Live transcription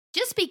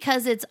Just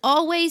because it's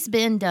always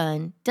been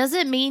done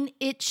doesn't mean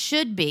it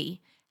should be.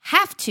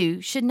 Have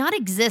to should not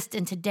exist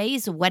in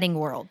today's wedding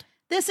world.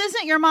 This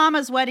isn't your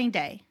mama's wedding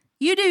day.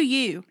 You do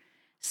you.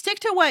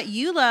 Stick to what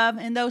you love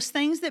and those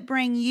things that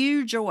bring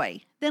you joy.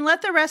 Then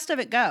let the rest of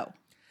it go.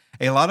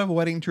 A lot of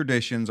wedding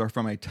traditions are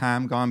from a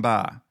time gone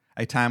by,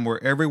 a time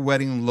where every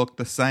wedding looked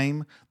the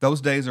same.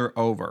 Those days are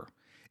over.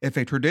 If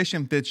a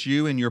tradition fits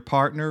you and your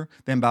partner,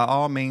 then by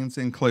all means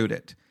include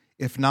it.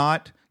 If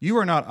not, you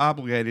are not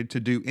obligated to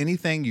do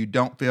anything you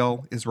don't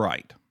feel is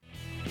right.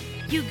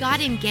 You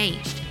got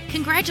engaged.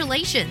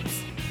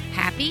 Congratulations.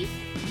 Happy?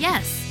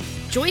 Yes.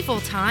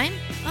 Joyful time?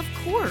 Of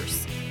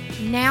course.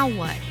 Now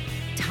what?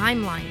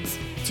 Timelines,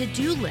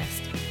 to-do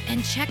list,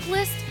 and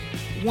checklist?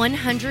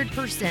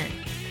 100%.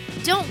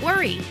 Don't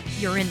worry,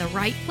 you're in the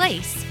right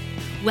place.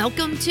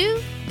 Welcome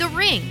to The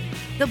Ring,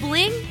 the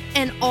bling,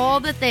 and all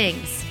the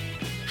things.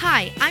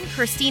 Hi, I'm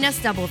Christina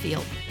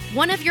Stubblefield,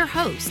 one of your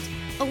hosts,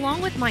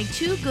 along with my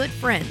two good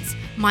friends,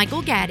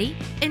 Michael Gaddy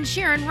and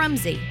Sharon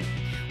Rumsey.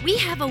 We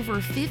have over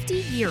 50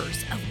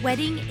 years of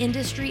wedding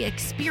industry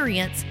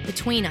experience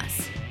between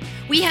us.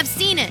 We have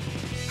seen it,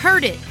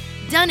 heard it,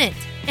 done it,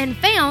 and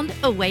found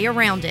a way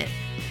around it.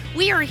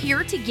 We are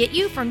here to get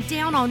you from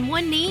down on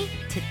one knee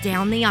to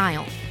down the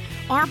aisle.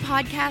 Our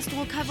podcast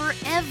will cover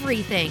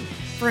everything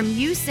from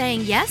you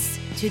saying yes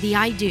to the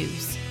I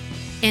do's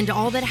and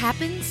all that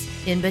happens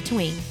in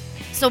between.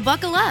 So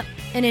buckle up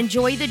and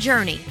enjoy the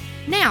journey.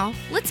 Now,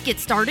 let's get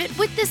started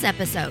with this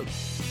episode.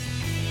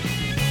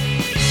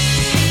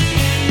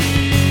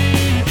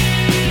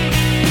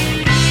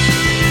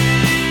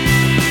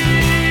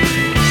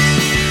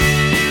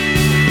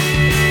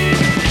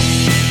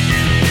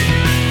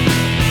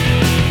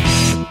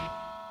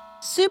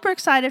 Super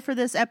excited for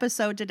this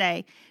episode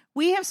today.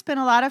 We have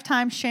spent a lot of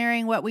time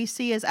sharing what we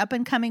see as up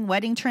and coming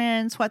wedding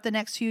trends, what the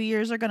next few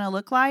years are going to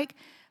look like.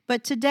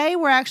 But today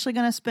we're actually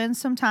going to spend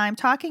some time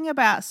talking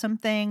about some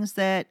things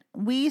that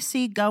we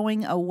see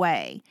going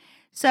away.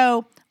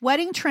 So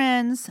wedding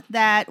trends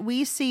that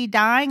we see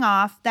dying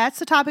off, that's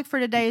the topic for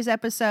today's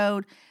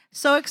episode.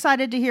 So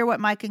excited to hear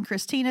what Mike and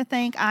Christina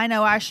think. I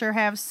know I sure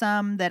have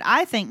some that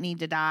I think need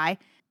to die.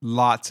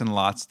 Lots and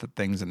lots of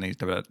things that need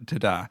to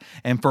die.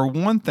 And for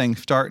one thing,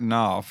 starting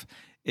off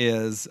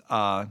is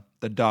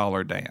the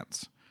dollar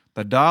dance.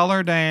 The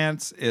dollar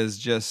dance is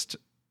just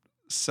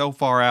so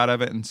far out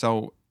of it and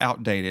so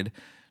outdated.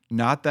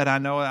 Not that I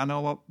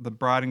know the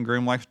bride and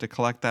groom likes to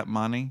collect that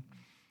money,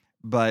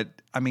 but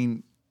I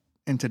mean,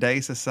 in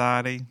today's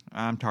society,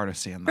 I'm tired of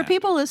seeing that. For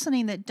people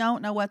listening that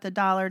don't know what the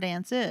dollar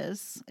dance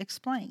is,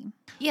 explain.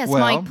 Yes,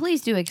 Mike,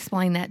 please do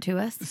explain that to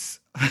us.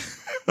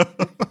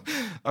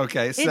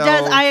 Okay, so it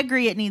does. I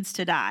agree. It needs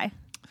to die.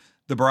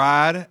 The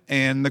bride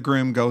and the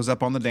groom goes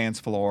up on the dance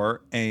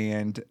floor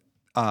and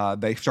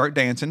they start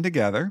dancing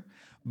together.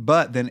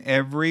 But then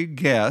every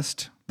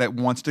guest that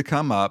wants to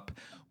come up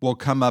will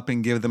come up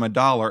and give them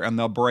 $1 and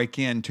they'll break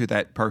into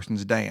that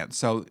person's dance.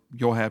 So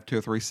you'll have 2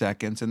 or 3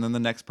 seconds and then the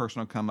next person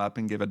will come up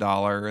and give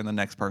 $1 and the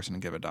next person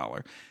will give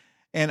 $1.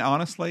 And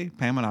honestly,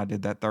 Pam and I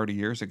did that 30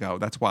 years ago.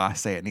 That's why I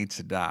say it needs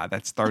to die.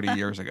 That's 30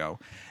 years ago.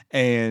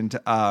 And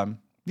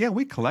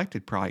we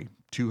collected probably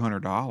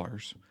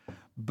 $200,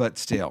 but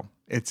still,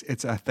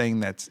 it's a thing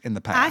that's in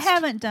the past. I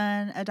haven't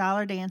done a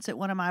dollar dance at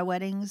one of my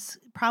weddings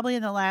probably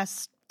in the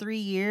last 3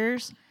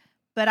 years,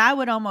 but I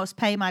would almost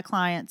pay my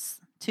clients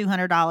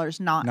 $200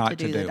 not to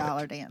do the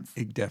dollar dance.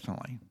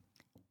 Definitely.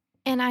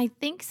 And I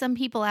think some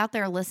people out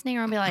there listening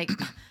are going to be like,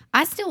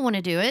 I still want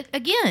to do it.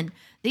 Again,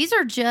 these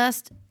are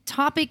just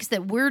topics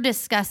that we're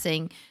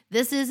discussing.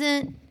 This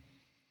isn't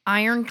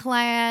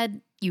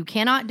ironclad. You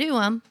cannot do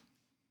them.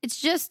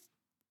 It's just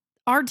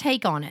our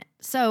take on it.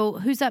 So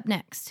who's up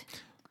next?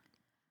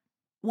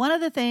 One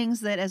of the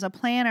things that as a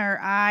planner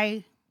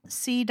I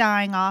see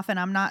dying off, and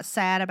I'm not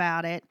sad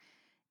about it,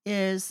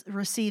 is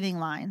receiving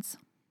lines.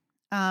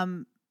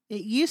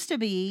 It used to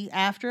be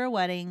after a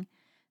wedding,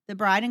 the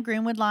bride and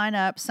groom would line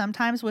up,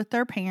 sometimes with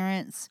their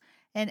parents,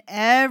 and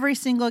every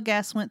single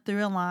guest went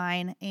through a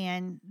line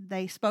and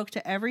they spoke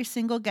to every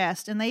single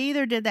guest. And they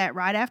either did that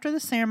right after the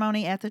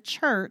ceremony at the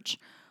church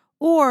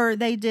or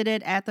they did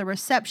it at the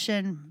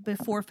reception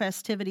before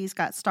festivities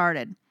got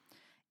started.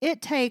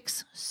 It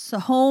takes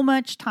so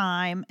much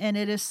time and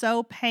it is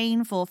so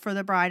painful for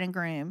the bride and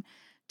groom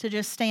to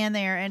just stand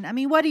there. And I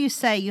mean, what do you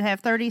say? You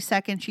have 30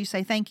 seconds. You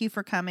say, thank you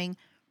for coming,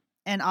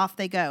 and off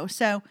they go.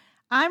 So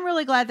I'm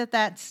really glad that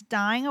that's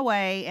dying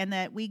away and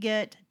that we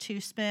get to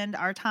spend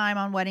our time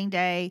on wedding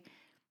day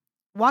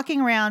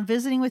walking around,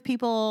 visiting with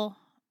people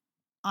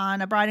on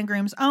a bride and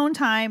groom's own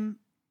time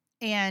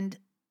and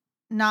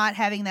not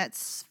having that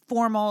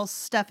formal,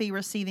 stuffy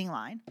receiving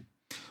line.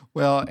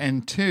 Well,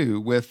 and two,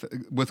 with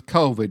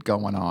COVID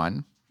going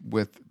on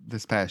with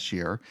this past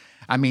year,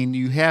 I mean,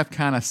 you have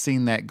kind of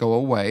seen that go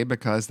away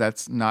because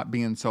that's not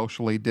being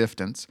socially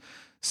distanced.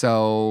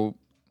 So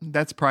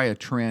that's probably a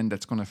trend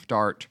that's going to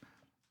start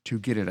to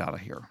get it out of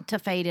here. To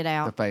fade it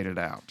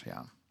out.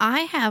 Yeah.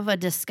 I have a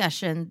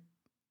discussion.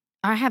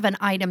 I have an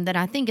item that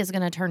I think is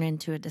going to turn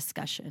into a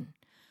discussion.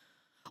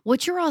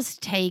 What's your all's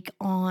take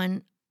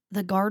on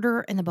the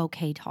garter and the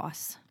bouquet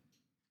toss?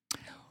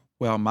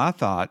 Well, my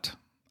thought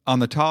on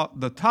the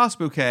toss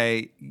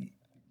bouquet,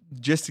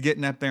 just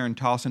getting up there and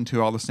tossing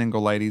to all the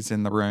single ladies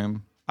in the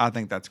room, I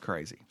think that's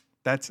crazy.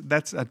 That's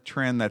a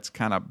trend that's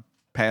kind of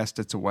passed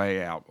its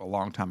way out a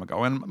long time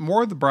ago. And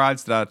more of the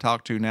brides that I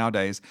talk to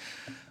nowadays,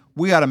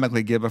 we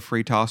automatically give a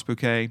free toss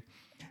bouquet,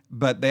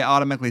 but they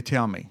automatically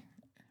tell me,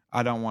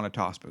 I don't want a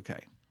toss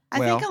bouquet. I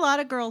think a lot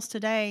of girls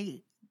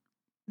today,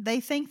 they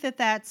think that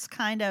that's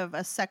kind of a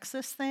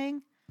sexist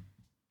thing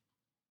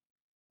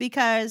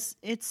because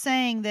it's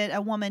saying that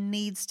a woman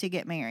needs to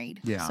get married.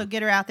 Yeah. So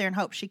get her out there and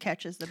hope she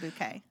catches the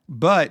bouquet.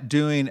 But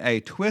doing a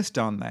twist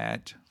on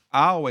that,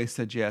 I always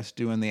suggest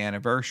doing the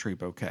anniversary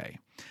bouquet.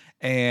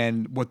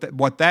 And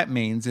what that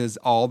means is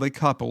all the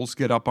couples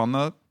get up on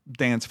the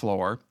dance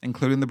floor,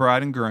 including the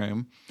bride and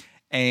groom,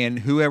 and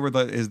whoever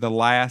is the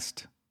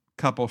last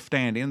couple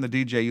standing, the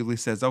DJ usually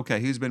says, okay,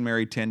 who's been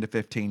married 10 to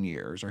 15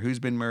 years or who's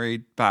been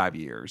married 5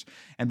 years?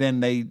 And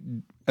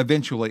then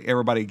eventually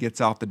everybody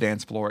gets off the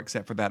dance floor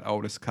except for that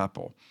oldest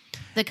couple.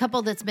 The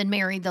couple that's been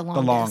married the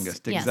longest. The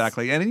longest, yes.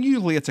 exactly. And then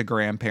usually it's a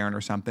grandparent or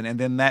something. And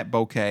then that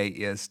bouquet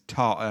is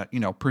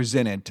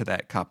presented to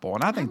that couple.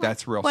 And I think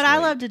that's real What sweet. I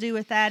love to do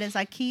with that is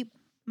I keep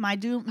my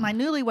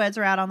newlyweds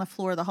are out on the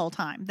floor the whole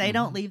time. They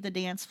don't leave the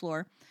dance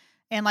floor.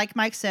 And like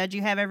Mike said,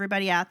 you have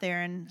everybody out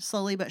there and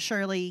slowly but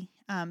surely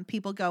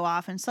people go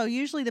off. And so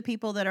usually the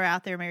people that are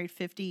out there married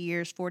 50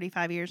 years,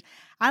 45 years,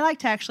 I like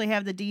to actually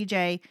have the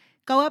DJ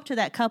go up to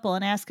that couple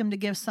and ask them to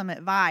give some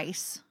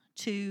advice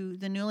to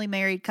the newly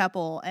married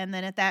couple. And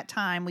then at that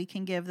time, we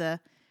can give the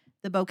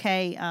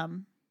bouquet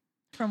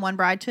from one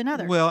bride to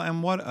another. Well,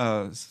 and what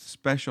a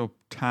special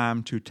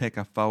time to take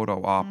a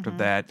photo op of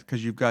that,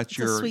 because you've got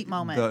a sweet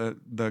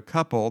moment. The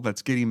couple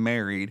that's getting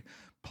married,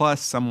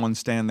 plus someone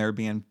standing there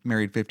being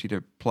married 50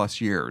 to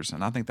plus years.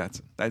 And I think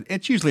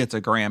it's usually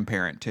a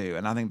grandparent too.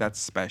 And I think that's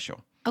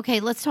special. Okay,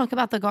 let's talk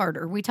about the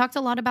garter. We talked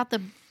a lot about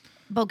the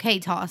bouquet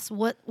toss.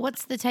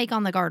 What's the take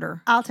on the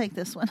garter? I'll take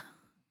this one.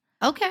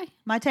 Okay.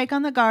 My take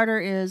on the garter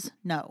is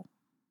no.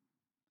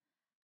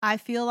 I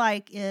feel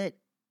like it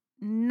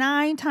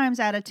 9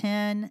 times out of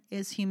 10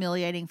 is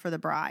humiliating for the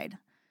bride.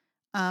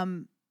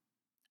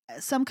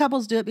 Some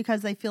couples do it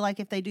because they feel like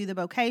if they do the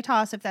bouquet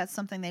toss, if that's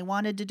something they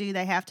wanted to do,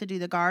 they have to do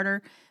the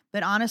garter.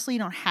 But honestly, you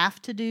don't have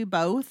to do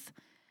both.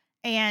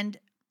 And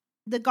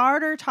the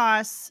garter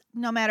toss,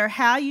 no matter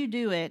how you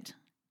do it,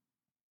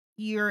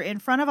 you're in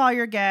front of all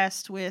your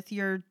guests with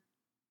your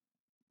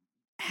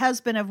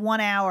husband of 1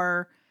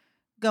 hour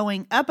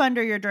going up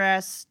under your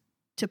dress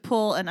to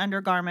pull an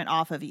undergarment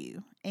off of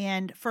you.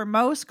 And for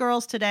most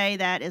girls today,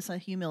 that is a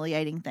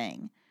humiliating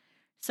thing.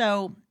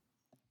 So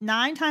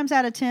 9 times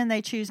out of 10,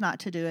 they choose not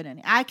to do it.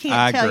 I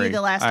can't tell you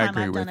the last time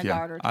I've done a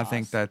garter toss. I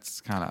think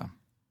that's kind of...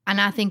 And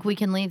I think we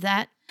can leave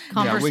that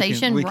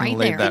conversation we can right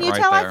leave there. that Can you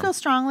right tell there. I feel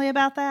strongly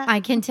about that?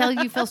 I can tell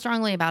you feel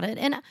strongly about it.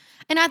 And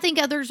I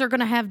think others are going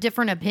to have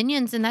different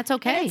opinions, and that's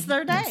okay. And it's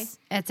their day.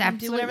 It's do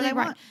absolutely whatever they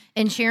right. want.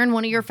 And Sharon,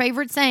 one of your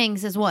favorite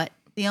sayings is what?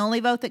 The only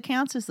vote that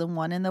counts is the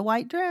one in the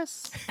white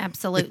dress.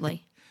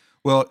 Absolutely.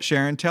 Well,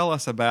 Sharon, tell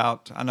us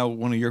about, I know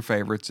one of your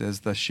favorites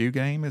is the shoe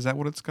game. Is that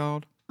what it's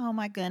called? Oh,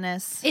 my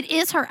goodness. It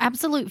is her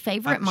absolute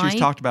favorite, Mike.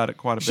 She's talked about it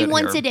quite a bit She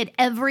wants here. it at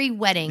every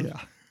wedding.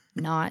 Yeah.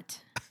 Not.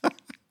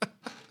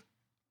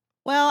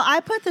 Well, I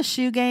put the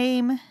shoe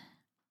game.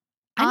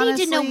 I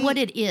need to know honestly, what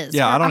it is.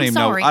 Yeah, I don't I'm even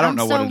sorry. know. I don't I'm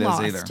know so what it is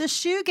lost. either. The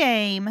shoe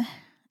game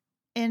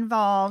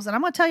involves, and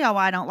I'm going to tell y'all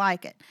why I don't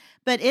like it,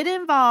 but it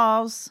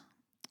involves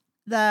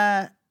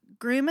the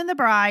groom and the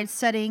bride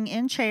sitting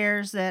in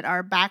chairs that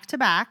are back to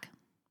back.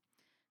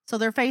 So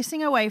they're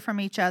facing away from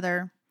each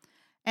other.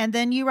 And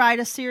then you write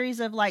a series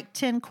of like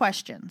 10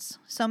 questions.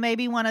 So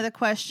maybe one of the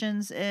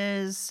questions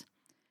is,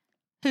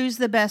 who's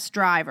the best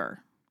driver?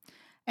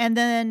 And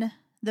then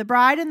the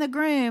bride and the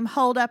groom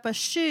hold up a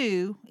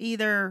shoe,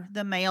 either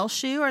the male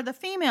shoe or the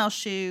female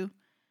shoe,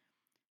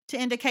 to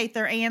indicate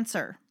their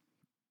answer.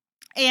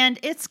 And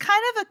it's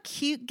kind of a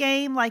cute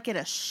game like at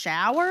a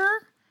shower.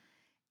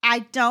 I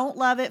don't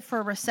love it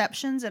for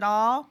receptions at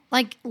all.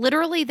 Like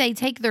literally they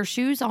take their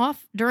shoes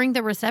off during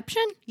the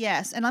reception?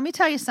 Yes, and let me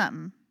tell you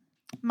something.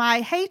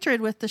 My hatred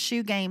with the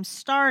shoe game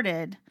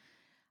started.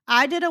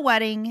 I did a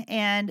wedding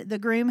and the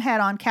groom had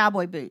on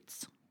cowboy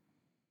boots.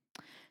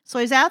 So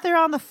he's out there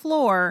on the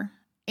floor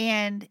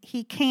and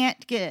he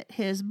can't get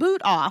his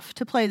boot off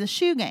to play the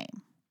shoe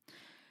game.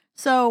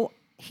 So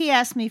he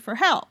asked me for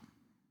help.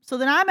 So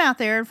then I'm out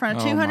there in front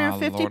of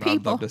 250 Lord, people.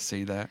 I'd love to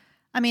see that.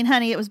 I mean,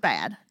 honey, it was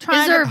bad. Is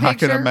there a I can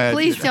picture? imagine.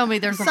 Please tell me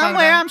there's a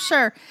Somewhere, photo. I'm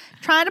sure.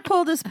 Trying to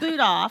pull this boot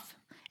off.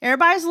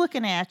 Everybody's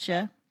looking at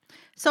you.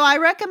 So I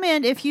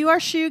recommend if you are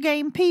shoe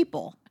game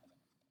people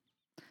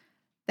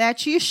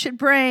that you should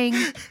bring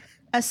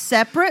a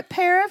separate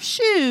pair of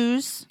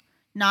shoes,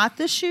 not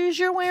the shoes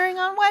you're wearing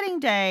on wedding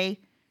day,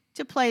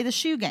 to play the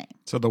shoe game.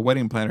 So the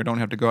wedding planner don't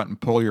have to go out and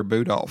pull your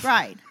boot off.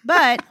 Right.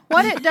 But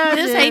what it does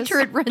This is...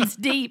 hatred runs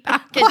deep. I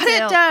can What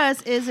tell. it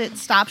does is it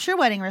stops your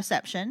wedding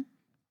reception.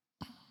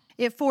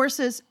 It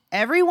forces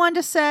everyone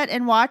to sit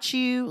and watch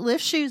you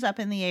lift shoes up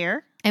in the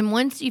air. And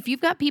if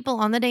you've got people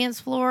on the dance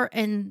floor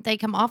and they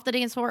come off the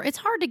dance floor, it's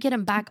hard to get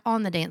them back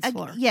on the dance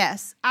floor.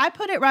 Yes. I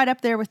put it right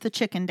up there with the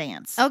chicken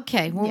dance.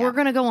 Okay. Well, we're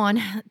going to go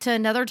on to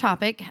another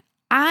topic.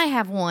 I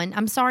have one.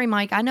 I'm sorry,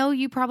 Mike. I know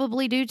you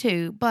probably do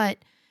too, but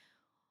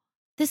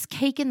this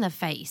cake in the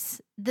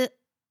face. They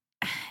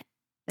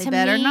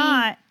better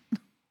not.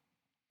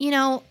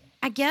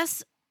 I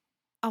guess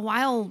a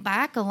while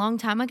back, a long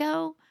time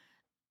ago,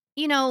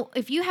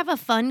 if you have a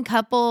fun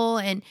couple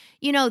and,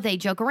 they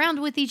joke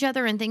around with each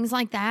other and things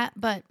like that,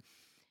 but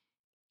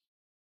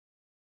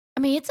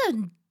I mean, it's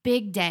a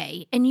big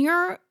day and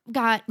you're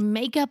got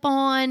makeup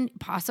on,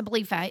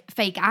 possibly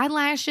fake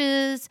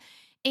eyelashes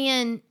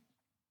and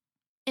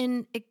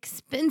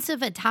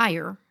expensive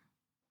attire,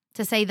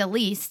 to say the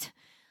least.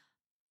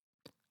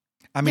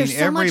 I mean,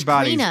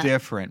 everybody's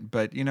different,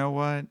 but you know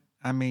what?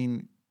 I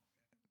mean,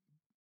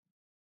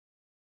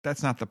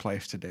 that's not the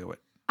place to do it.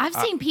 I've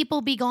seen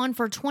people be gone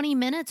for 20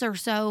 minutes or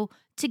so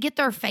to get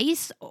their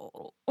face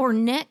or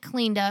neck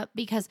cleaned up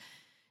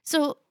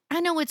so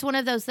I know it's one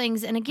of those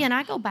things. And again,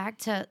 I go back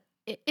to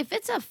if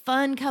it's a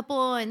fun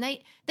couple and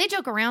they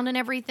joke around and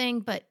everything,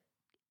 but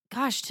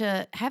gosh,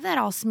 to have that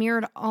all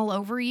smeared all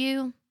over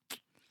you,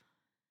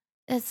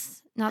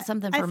 it's not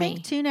something for me. I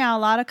think too now a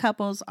lot of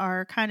couples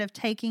are kind of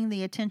taking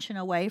the attention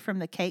away from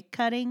the cake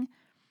cutting.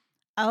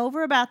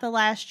 Over about the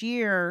last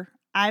year,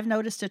 I've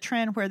noticed a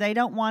trend where they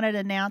don't want it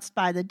announced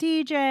by the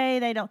DJ.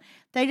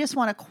 They just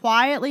want to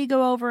quietly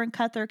go over and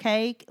cut their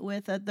cake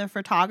with the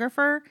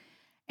photographer.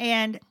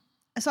 And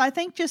so I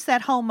think just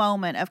that whole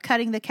moment of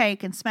cutting the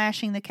cake and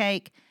smashing the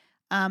cake,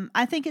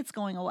 I think it's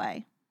going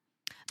away.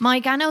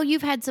 Mike, I know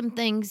you've had some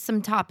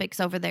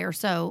topics over there,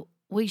 so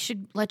we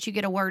should let you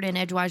get a word in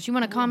edgewise. You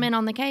want to comment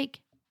on the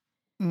cake?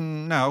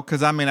 No,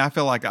 because I mean, I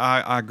feel like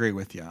I agree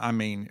with you. I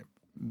mean,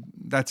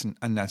 that's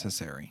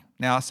unnecessary.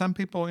 Now, some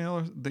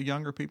people, the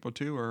younger people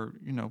too, are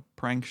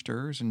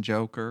pranksters and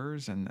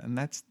jokers, and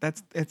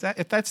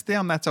if that's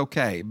them, that's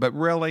okay. But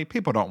really,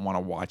 people don't want to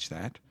watch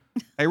that.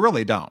 They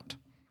really don't.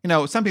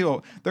 Some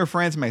people, their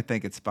friends may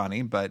think it's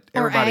funny, but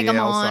everybody egg them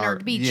else on or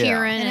be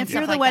cheering. And if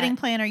you're the wedding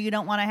planner, you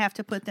don't want to have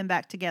to put them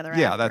back together.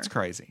 Yeah, after. that's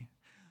crazy.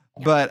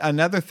 Yeah. But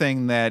another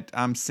thing that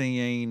I'm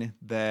seeing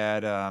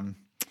that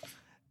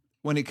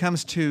when it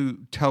comes to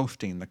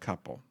toasting the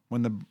couple,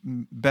 when the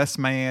best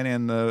man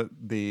and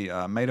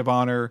the maid of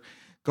honor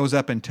goes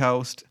up and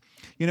toast,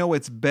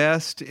 it's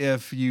best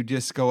if you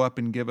just go up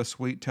and give a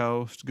sweet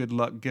toast. Good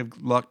luck,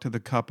 give luck to the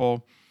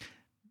couple.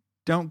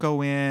 Don't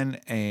go in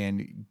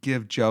and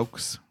give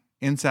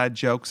inside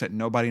jokes that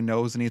nobody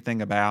knows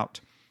anything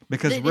about.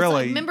 Because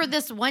really... remember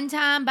this one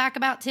time back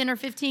about 10 or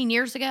 15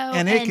 years ago?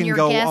 And it can your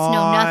go guests on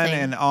know nothing.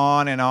 and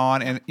on and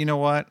on. And you know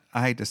what?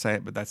 I hate to say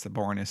it, but that's the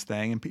boringest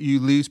thing. And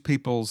you lose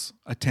people's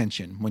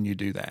attention when you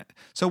do that.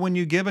 So when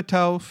you give a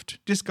toast,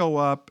 just go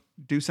up,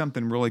 do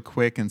something really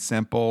quick and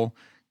simple,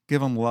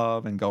 give them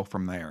love, and go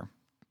from there.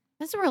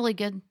 That's a really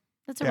good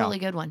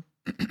one.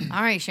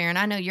 All right, Sharon,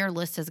 I know your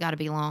list has got to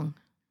be long.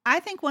 I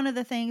think one of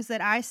the things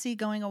that I see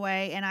going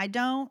away, and I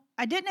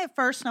didn't at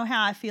first know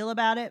how I feel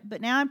about it,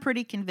 but now I'm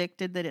pretty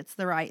convicted that it's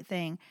the right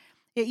thing.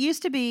 It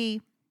used to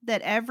be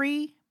that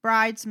every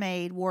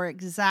bridesmaid wore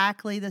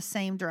exactly the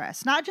same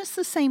dress, not just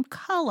the same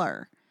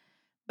color,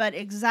 but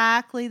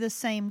exactly the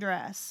same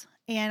dress.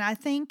 And I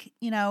think,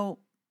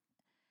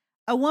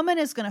 a woman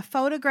is going to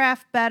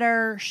photograph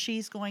better.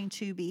 She's going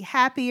to be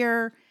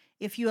happier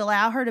if you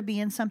allow her to be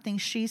in something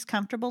she's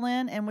comfortable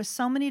in. And with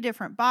so many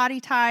different body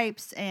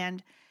types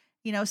and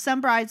some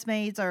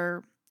bridesmaids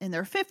are in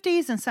their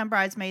 50s and some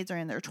bridesmaids are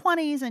in their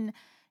 20s. And,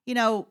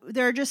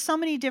 there are just so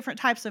many different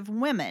types of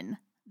women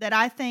that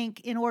I think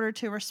in order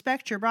to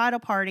respect your bridal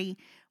party,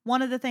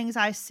 one of the things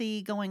I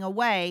see going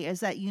away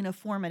is that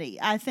uniformity.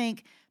 I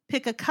think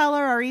pick a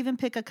color or even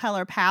pick a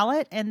color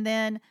palette and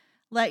then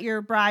let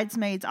your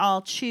bridesmaids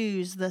all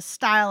choose the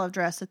style of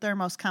dress that they're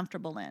most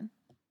comfortable in.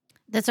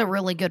 That's a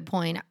really good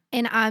point.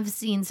 And I've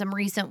seen some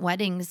recent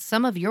weddings,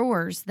 some of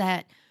yours,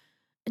 that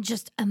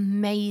just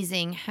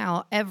amazing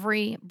how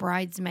every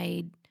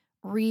bridesmaid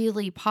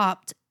really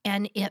popped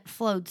and it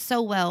flowed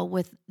so well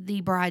with the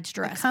bride's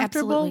dress. A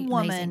comfortable Absolutely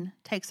woman amazing.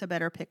 Takes a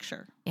better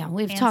picture. Yeah,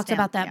 we've Hands talked down.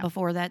 about that Yeah.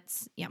 before.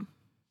 That's,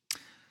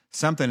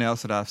 Something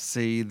else that I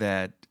see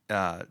that,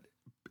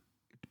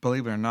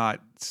 believe it or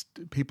not,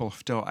 people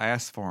still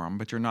ask for them,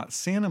 but you're not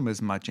seeing them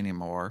as much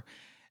anymore,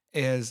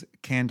 is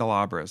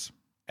candelabras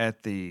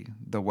at the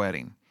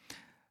wedding.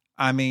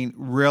 I mean,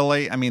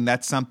 really,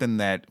 that's something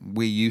that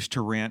we used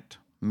to rent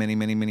many,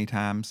 many, many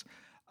times.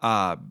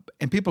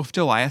 And people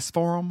still ask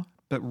for them,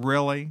 but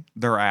really,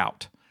 they're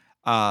out.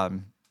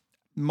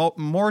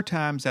 More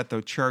times at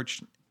the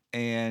church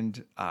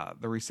and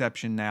the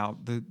reception now,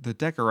 the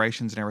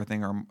decorations and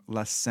everything are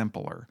less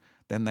simpler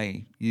than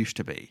they used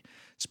to be,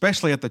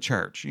 especially at the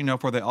church.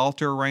 For the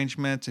altar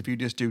arrangements, if you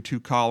just do 2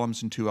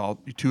 columns and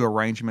two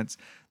arrangements,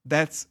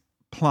 that's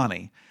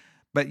plenty.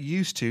 But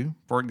used to,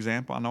 for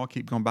example, I know I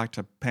keep going back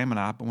to Pam and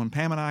I, but when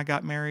Pam and I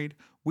got married,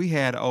 we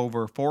had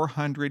over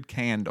 400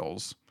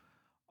 candles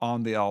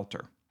on the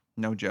altar.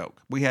 No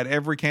joke. We had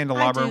every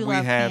candelabra I do we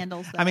love have.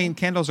 candles, I mean, though.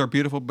 candles are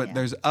beautiful, but Yeah.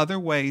 there's other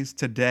ways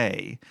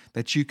today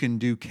that you can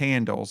do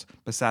candles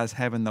besides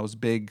having those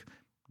big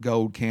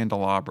gold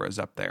candelabras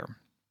up there.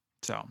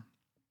 So,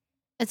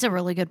 It's a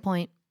really good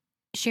point.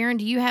 Sharon,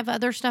 do you have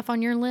other stuff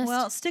on your list?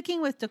 Well,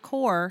 sticking with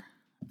decor,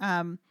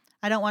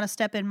 I don't want to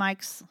step in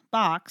Mike's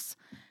box,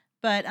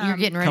 but you're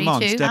getting ready come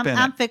on, to. step in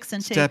I'm it. fixing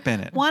to. Step in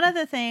it. One of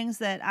the things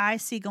that I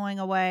see going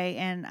away,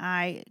 and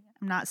I'm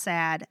not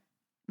sad,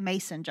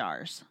 mason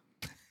jars.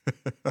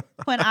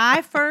 When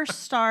I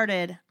first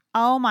started,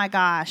 oh my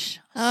gosh,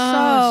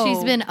 Oh, so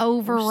she's been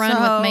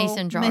overrun with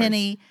mason jars.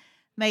 Many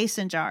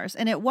mason jars,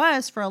 and it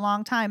was for a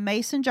long time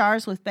mason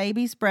jars with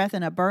baby's breath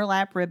and a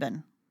burlap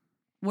ribbon.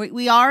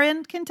 We are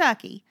in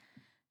Kentucky,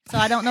 so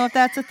I don't know if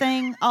that's a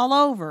thing all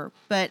over,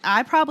 but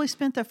I probably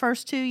spent the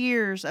first 2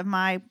 years of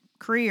my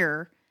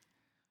career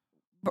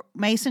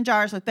mason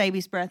jars with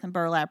baby's breath and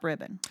burlap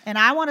ribbon. And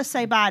I want to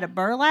say bye to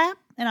burlap,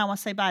 and I want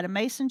to say bye to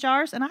mason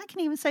jars, and I can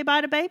even say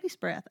bye to baby's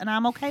breath, and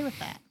I'm okay with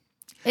that.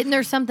 Isn't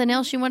there something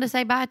else you want to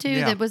say bye to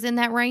Yeah. that was in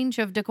that range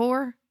of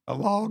decor? A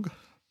log,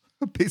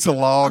 a piece of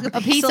log.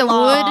 A piece of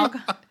log.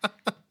 wood?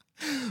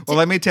 Well,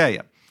 let me tell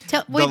you.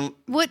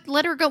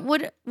 Let her go.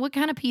 What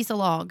kind of piece of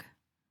log?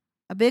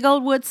 A big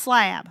old wood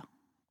slab.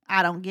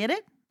 I don't get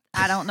it.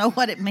 I don't know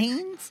what it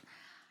means.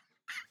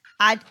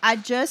 I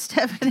just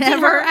have Did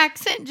never. her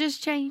accent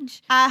just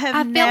change? I have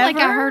I never felt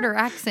like I heard her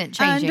accent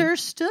changing.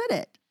 understood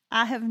it.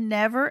 I have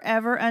never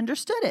ever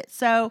understood it.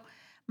 So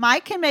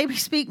Mike can maybe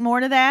speak more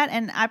to that,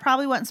 and I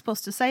probably wasn't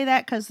supposed to say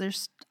that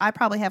because I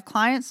probably have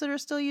clients that are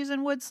still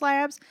using wood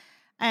slabs,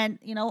 and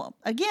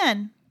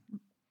again,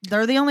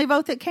 they're the only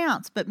vote that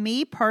counts. But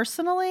me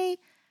personally,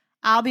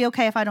 I'll be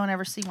okay if I don't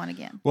ever see one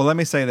again. Well, let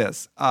me say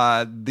this.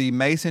 The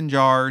mason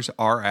jars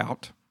are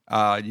out.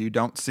 You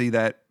don't see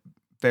that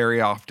very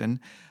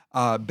often.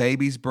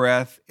 Baby's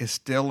breath is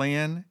still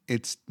in.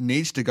 It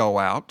needs to go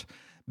out.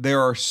 There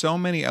are so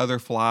many other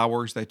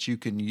flowers that you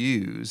can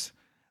use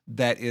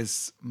that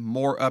is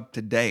more up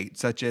to date,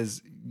 such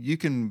as you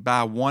can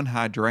buy one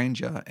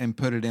hydrangea and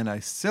put it in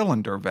a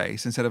cylinder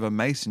vase instead of a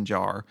mason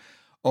jar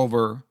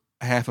over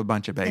half a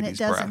bunch of baby's breath. And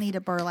it doesn't need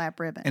a burlap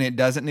ribbon. And it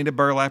doesn't need a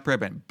burlap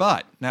ribbon.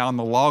 But now on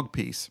the log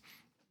piece,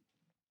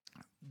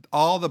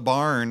 all the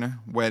barn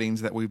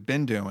weddings that we've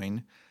been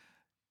doing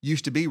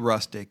used to be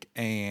rustic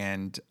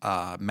and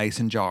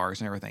mason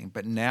jars and everything.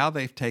 But now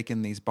they've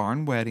taken these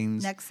barn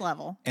weddings Next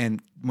level.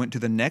 and went to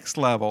the next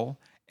level,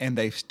 and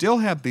they still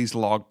have these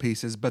log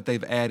pieces, but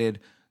they've added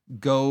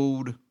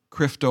gold,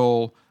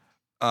 crystal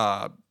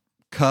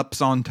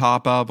cups on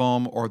top of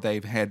them, or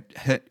they've had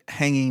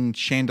hanging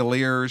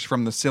chandeliers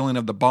from the ceiling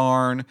of the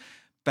barn,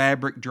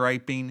 fabric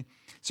draping.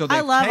 So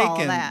they've love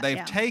all of that, they've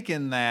yeah.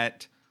 taken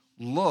that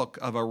look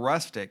of a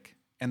rustic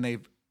and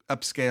they've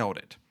upscaled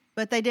it.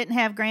 But they didn't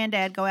have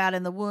Granddad go out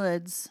in the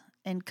woods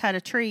and cut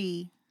a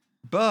tree.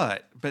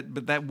 But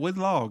that wood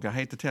log, I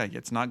hate to tell you,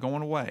 it's not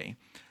going away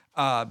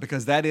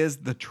because that is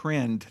the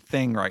trend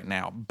thing right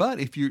now. But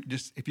if you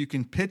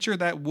can picture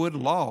that wood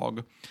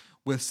log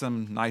with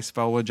some nice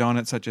foliage on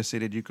it, such as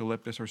seeded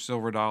eucalyptus or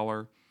silver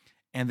dollar,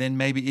 and then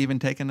maybe even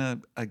taking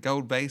a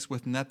gold vase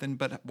with nothing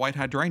but white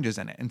hydrangeas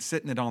in it and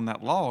sitting it on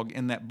that log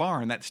in that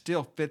barn, that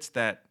still fits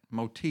that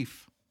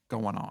motif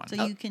going on.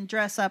 So you can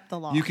dress up the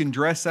log. You can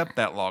dress up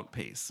that log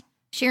piece.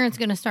 Sharon's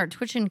going to start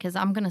twitching because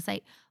I'm going to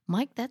say,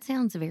 Mike, that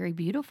sounds very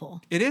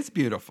beautiful. It is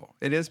beautiful.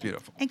 It is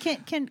beautiful. And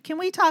can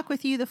we talk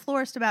with you, the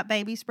florist, about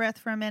baby's breath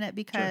for a minute?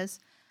 Because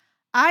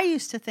I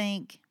used to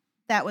think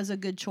that was a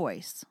good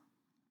choice.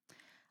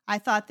 I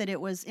thought that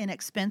it was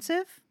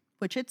inexpensive,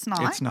 which it's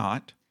not. It's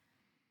not.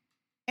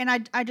 And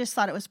I just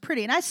thought it was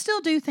pretty. And I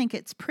still do think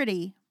it's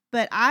pretty,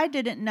 but I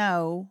didn't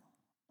know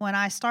when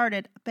I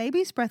started,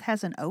 baby's breath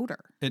has an odor.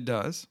 It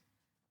does.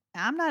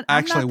 I'm not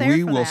Actually, there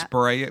we for will that.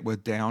 spray it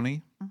with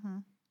Downy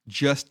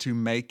just to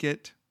make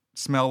it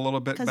smell a little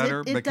bit 'Cause better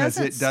it because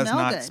doesn't it does smell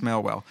not good.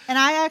 smell well. And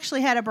I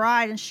actually had a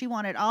bride, and she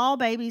wanted all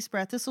baby's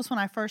breath. This was when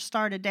I first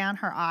started down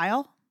her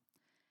aisle.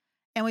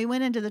 And we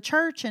went into the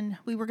church, and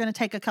we were going to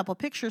take a couple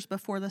pictures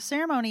before the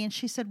ceremony. And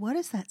she said, "What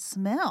is that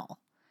smell?"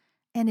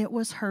 And it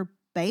was her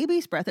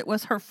baby's breath. It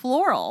was her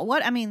floral.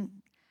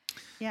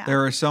 Yeah.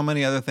 There are so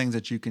many other things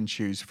that you can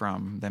choose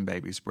from than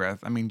baby's breath.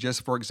 I mean,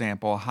 just for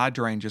example, a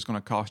hydrangea is going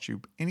to cost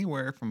you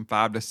anywhere from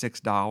 $5 to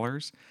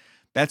 $6.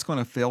 That's going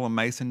to fill a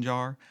mason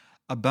jar.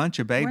 A bunch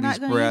of baby's We're not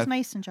going to breath. use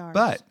mason jars.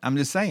 But I'm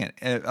just saying,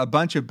 a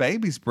bunch of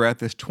baby's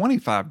breath is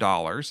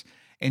 $25,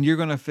 and you're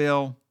going to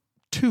fill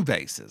 2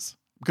 vases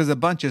because a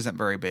bunch isn't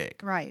very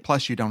big. Right.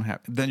 Plus, you're going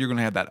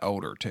to have that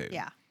odor too.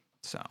 Yeah.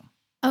 So.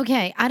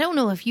 Okay, I don't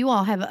know if you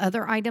all have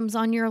other items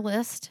on your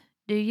list.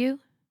 Do you?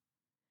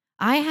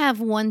 I have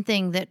one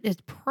thing that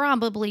is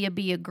probably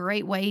be a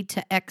great way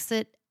to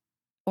exit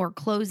or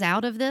close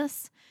out of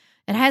this.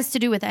 It has to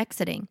do with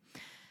exiting.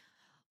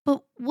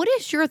 But what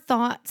is your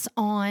thoughts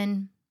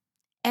on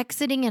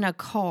exiting in a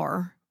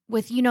car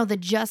with, the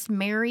just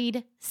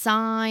married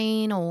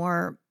sign,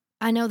 or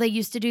I know they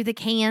used to do the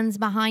cans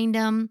behind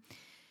them.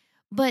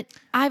 But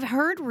I've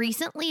heard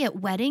recently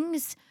at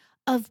weddings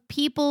of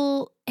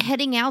people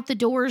heading out the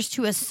doors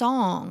to a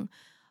song,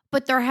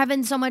 but they're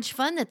having so much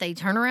fun that they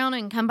turn around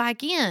and come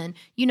back in.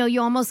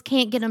 You almost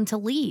can't get them to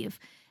leave.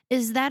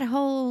 Is that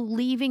whole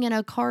leaving in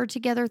a car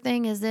together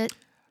thing, is it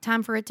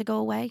time for it to go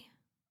away?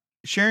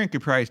 Sharon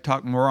could probably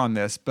talk more on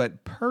this,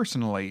 but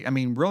personally,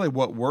 really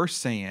what we're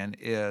seeing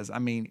is,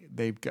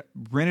 they've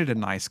rented a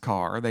nice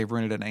car, they've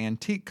rented an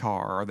antique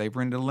car, or they've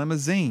rented a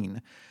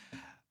limousine,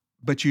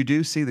 but you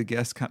do see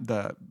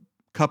the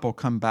couple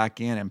come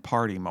back in and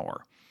party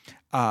more,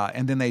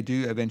 and then they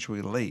do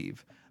eventually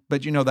leave.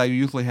 But they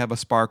usually have a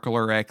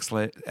sparkler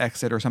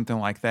exit or something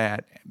like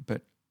that.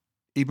 But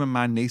even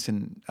my niece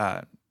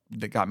that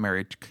got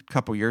married a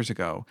couple years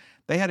ago,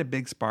 they had a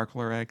big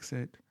sparkler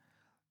exit.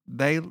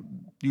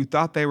 You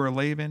thought they were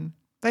leaving.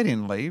 They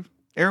didn't leave.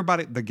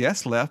 Everybody, the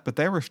guests left, but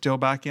they were still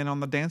back in on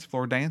the dance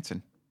floor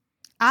dancing.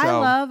 I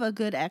love a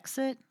good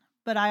exit,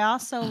 but I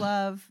also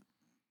love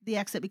the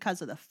exit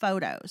because of the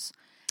photos.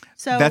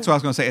 So that's what I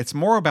was going to say. It's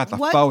more about the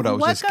photos.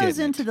 What goes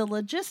into the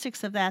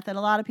logistics of that a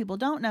lot of people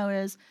don't know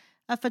is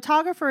a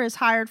photographer is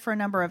hired for a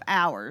number of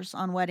hours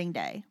on wedding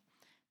day.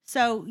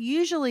 So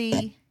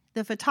usually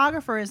the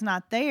photographer is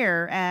not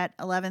there at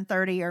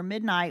 11:30 or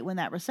midnight when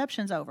that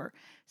reception's over.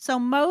 So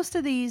most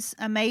of these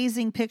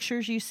amazing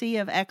pictures you see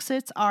of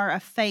exits are a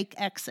fake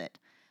exit.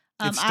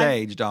 It's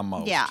staged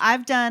almost. Yeah,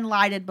 I've done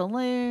lighted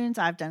balloons.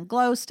 I've done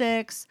glow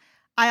sticks.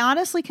 I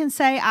honestly can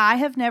say I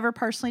have never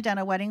personally done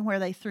a wedding where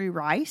they threw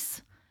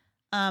rice.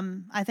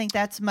 I think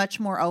that's much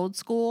more old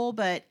school,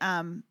 but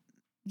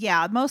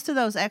yeah, most of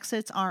those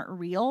exits aren't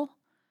real.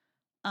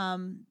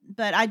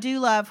 But I do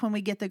love when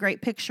we get the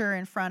great picture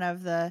in front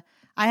of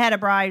I had a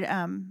bride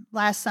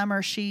last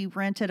summer. She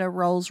rented a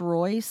Rolls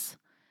Royce,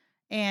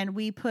 and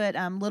we put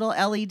little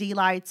LED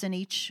lights in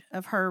each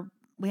of her.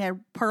 We had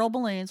pearl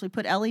balloons. We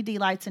put LED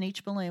lights in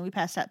each balloon. We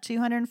passed out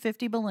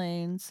 250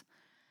 balloons,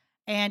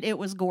 and it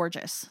was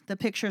gorgeous. The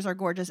pictures are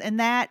gorgeous, and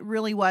that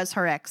really was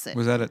her exit.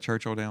 Was that at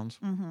Churchill Downs?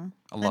 Mm-hmm.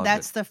 I loved and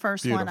that's it. the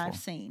first Beautiful. one I've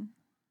seen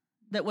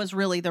that was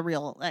really the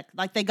real,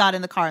 like they got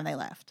in the car and they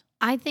left.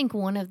 I think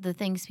one of the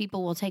things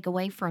people will take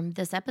away from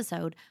this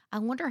episode, I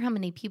wonder how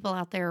many people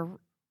out there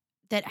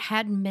that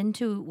hadn't been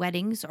to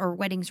weddings or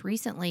weddings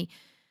recently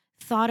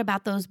thought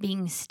about those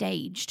being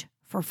staged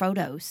for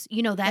photos.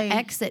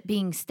 Exit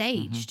being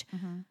staged.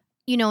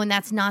 Mm-hmm. And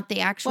that's not the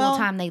actual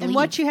time they leave. And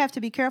what you have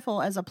to be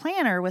careful as a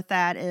planner with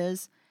that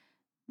is,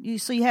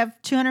 you have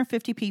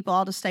 250 people.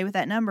 I'll just stay with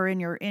that number in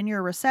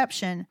your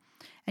reception,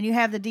 and you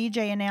have the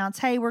DJ announce,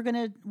 "Hey, we're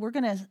gonna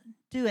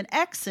do an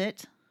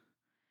exit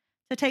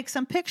to take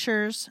some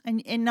pictures,"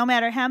 and no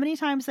matter how many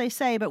times they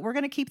say, "But we're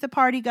gonna keep the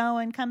party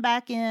going, come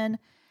back in."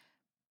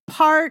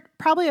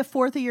 Probably a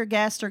fourth of your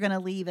guests are going to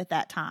leave at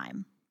that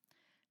time.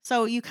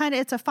 So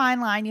it's a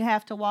fine line you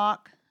have to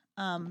walk.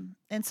 And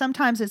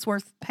sometimes it's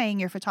worth paying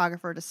your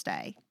photographer to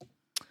stay.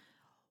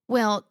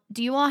 Well,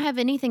 do you all have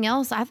anything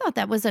else? I thought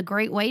that was a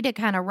great way to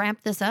kind of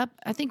wrap this up.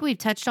 I think we've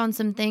touched on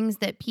some things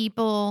that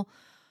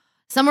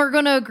some are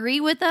going to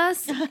agree with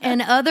us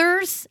and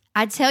others,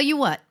 I tell you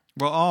what.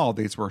 Well, all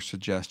these were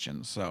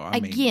suggestions. So,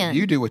 Again,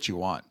 you do what you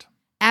want.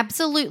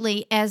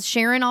 Absolutely. As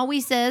Sharon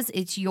always says,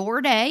 it's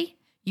your day.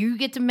 You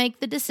get to make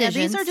the decisions.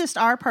 Yeah, these are just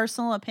our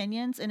personal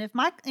opinions. And if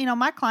my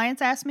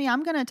clients ask me,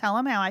 I'm going to tell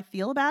them how I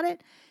feel about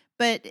it.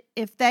 But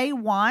if they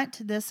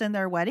want this in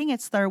their wedding,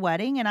 it's their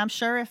wedding. And I'm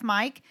sure if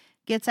Mike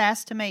gets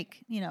asked to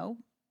make,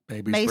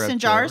 mason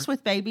jars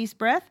with baby's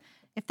breath,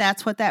 if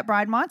that's what that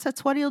bride wants,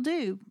 that's what he'll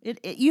do.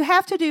 You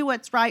have to do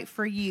what's right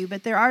for you.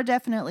 But there are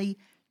definitely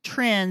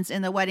trends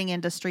in the wedding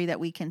industry that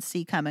we can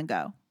see come and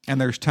go. And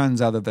there's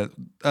tons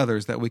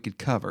others that we could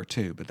cover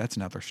too, but that's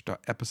another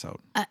episode.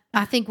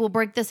 I think we'll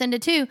break this into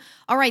two.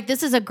 All right,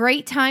 this is a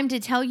great time to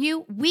tell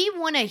you, we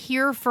want to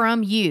hear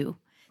from you.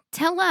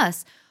 Tell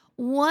us,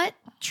 what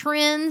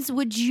trends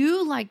would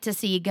you like to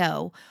see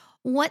go?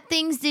 What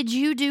things did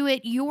you do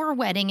at your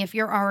wedding if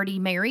you're already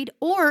married?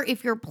 Or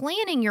if you're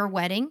planning your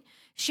wedding,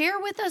 share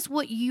with us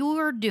what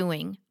you're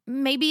doing.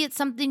 Maybe it's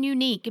something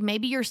unique.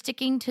 Maybe you're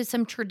sticking to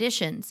some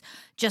traditions.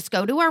 Just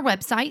go to our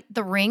website,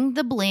 The Ring,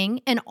 The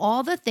Bling, and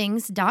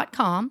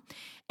allthethings.com,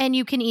 and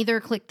you can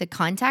either click the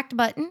contact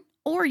button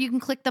or you can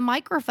click the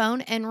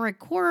microphone and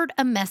record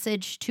a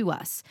message to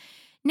us.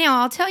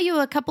 Now, I'll tell you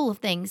a couple of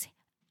things.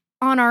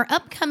 On our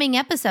upcoming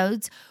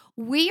episodes,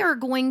 we are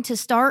going to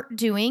start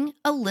doing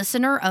a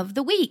Listener of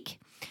the Week.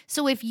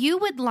 So if you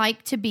would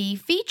like to be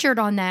featured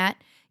on that,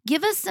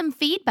 give us some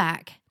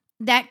feedback.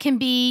 That can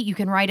be, you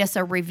can write us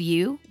a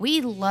review. We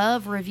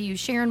love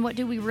reviews. Sharon, what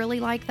do we really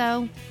like,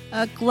 though?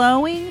 A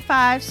glowing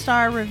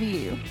 5-star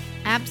review.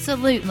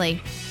 Absolutely.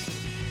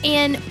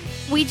 And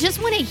we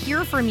just want to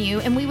hear from you,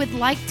 and we would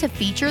like to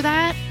feature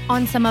that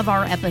on some of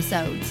our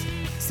episodes.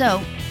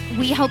 So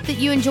we hope that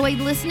you enjoyed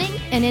listening,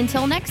 and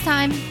until next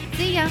time,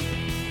 see ya.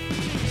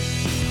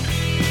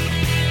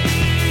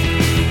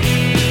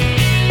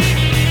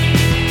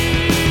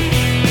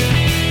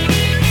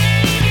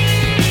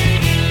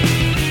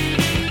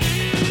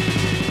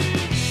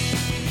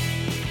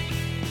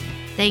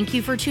 Thank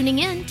you for tuning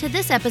in to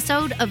this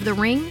episode of The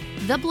Ring,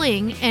 The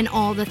Bling, and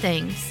All the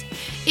Things.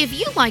 If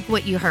you like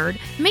what you heard,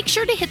 make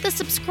sure to hit the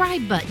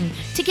subscribe button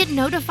to get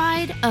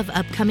notified of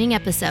upcoming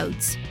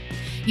episodes.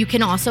 You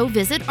can also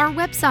visit our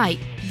website,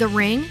 The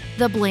Ring,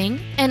 The Bling,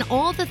 and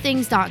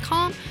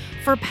allthethings.com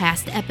for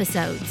past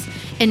episodes.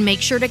 And make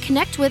sure to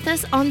connect with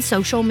us on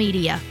social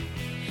media.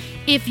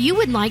 If you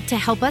would like to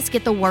help us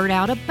get the word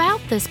out about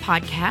this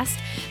podcast,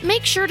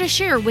 make sure to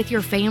share with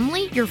your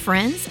family, your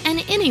friends,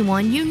 and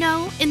anyone you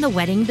know in the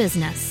wedding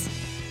business.